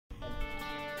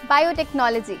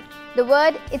Biotechnology, the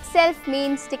word itself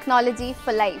means technology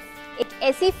for life. एक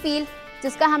ऐसी field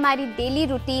जिसका हमारी डेली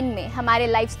रूटीन में, हमारे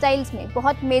लाइफस्टाइल्स में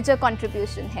बहुत मेजर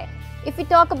कंट्रीब्यूशन है। If we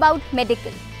talk about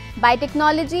medical,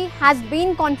 biotechnology has been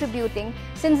contributing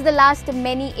since the last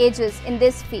many ages in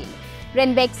this field.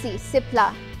 Ranbaxy, Cipla,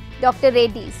 Dr.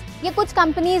 Reddy's, ये कुछ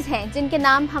कंपनीज हैं जिनके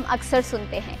नाम हम अक्सर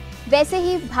सुनते हैं। वैसे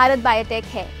ही भारत बायोटेक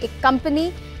है एक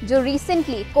कंपनी जो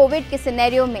रिसेंटली कोविड के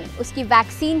सिनेरियो में उसकी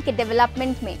वैक्सीन के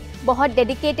डेवलपमेंट में बहुत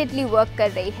डेडिकेटेडली वर्क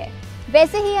कर रही है।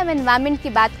 वैसे ही हम एनवायरनमेंट की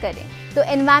बात करें तो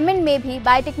एनवायरनमेंट में भी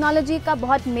बायोटेक्नोलॉजी का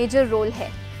बहुत मेजर रोल है।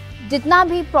 जितना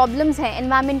भी प्रॉब्लम्स हैं,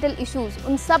 एनवायरमेंटल इश्यूज,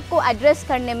 उन सब को एड्रेस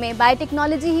करने में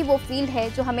बायोटेक्नोलॉजी ही वो फील्ड है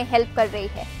जो हमें हेल्प कर रही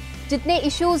है। जितने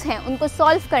इश्यूज हैं उनको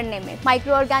सॉल्व करने में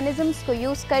माइक्रो ऑर्गेनिजम्स को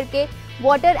यूज़ करके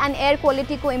वाटर एंड एयर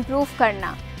क्वालिटी को इम्प्रूव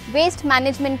करना, वेस्ट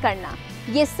मैनेजमेंट करना,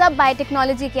 ये सब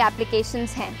बायोटेक्नोलॉजी के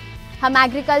एप्लीकेशंस हैं। हम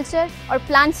एग्रीकल्चर और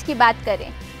प्लांट्स की बात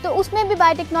करें तो उसमें भी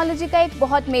बायोटेक्नोलॉजी का एक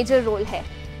बहुत मेजर रोल है।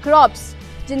 क्रॉप्स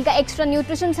जिनका एक्स्ट्रा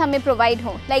न्यूट्रिशंस हमें प्रोवाइड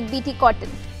हो, लाइक बीटी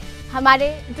कॉटन, हमारे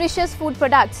nutritious food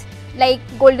products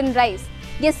like golden rice,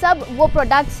 ये सब वो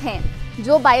प्रोडक्ट्स हैं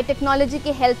जो बायोटेक्नोलॉजी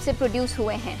की हेल्प से प्रोड्यूस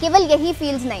हुए हैं। केवल यही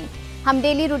फील्ड्स नहीं, हम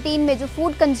डेली रूटीन में जो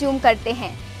फूड कंज्यूम करते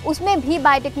हैं उसमें भी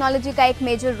बायोटेक्नोलॉजी का एक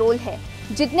मेजर रोल है।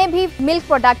 जितने भी मिल्क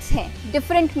प्रोडक्ट्स हैं,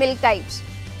 different milk types,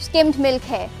 skimmed milk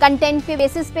है, कंटेंट के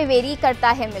बेसिस पे वेरी करता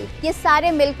है मिल्क, ये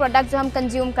सारे मिल्क प्रोडक्ट्स जो हम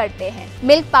कंज्यूम करते हैं,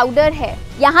 मिल्क पाउडर है,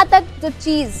 यहाँ तक जो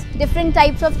चीज़, डिफरेंट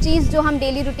टाइप्स ऑफ चीज़ जो हम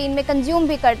डेली रूटीन में कंज्यूम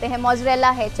भी करते हैं, मोज़रेला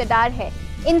है, चेडार है,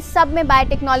 इन सब में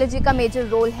बायोटेक्नोलॉजी का मेजर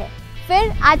रोल है।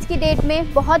 फिर आज की डेट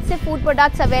में बहुत से फूड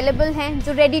प्रोडक्ट्स अवेलेबल हैं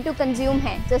जो रेडी टू कंज्यूम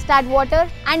हैं, just add water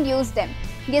and use them,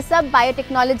 ये सब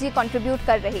बायोटेक्नोलॉजी कंट्रीब्यूट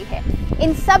कर रही है।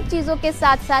 इन सब चीज़ों के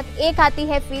साथ साथ एक आती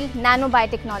है फील्ड नैनो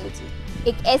बायोटेक्नोलॉजी,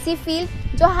 एक ऐसी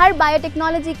फील्ड जो हर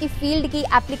बायोटेक्नोलॉजी की फील्ड की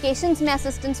एप्लीकेशंस में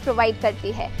असिस्टेंस प्रोवाइड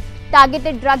करती है।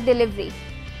 Targeted drug delivery,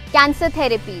 cancer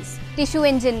therapies, tissue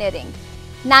engineering,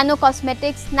 nano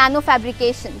cosmetics, nano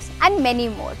फैब्रिकेशंस and many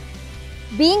more.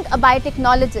 Being a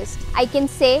biotechnologist, I can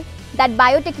say that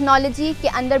biotechnology के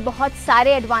अंदर बहुत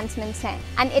सारे एडवांसमेंट्स हैं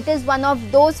and it is one of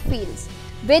those fields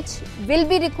which will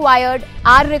be required,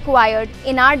 are required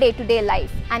in our day-to-day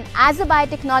life. And as a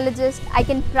biotechnologist, I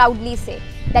can proudly say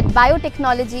that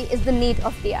biotechnology is the need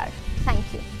of the hour.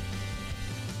 Thank you.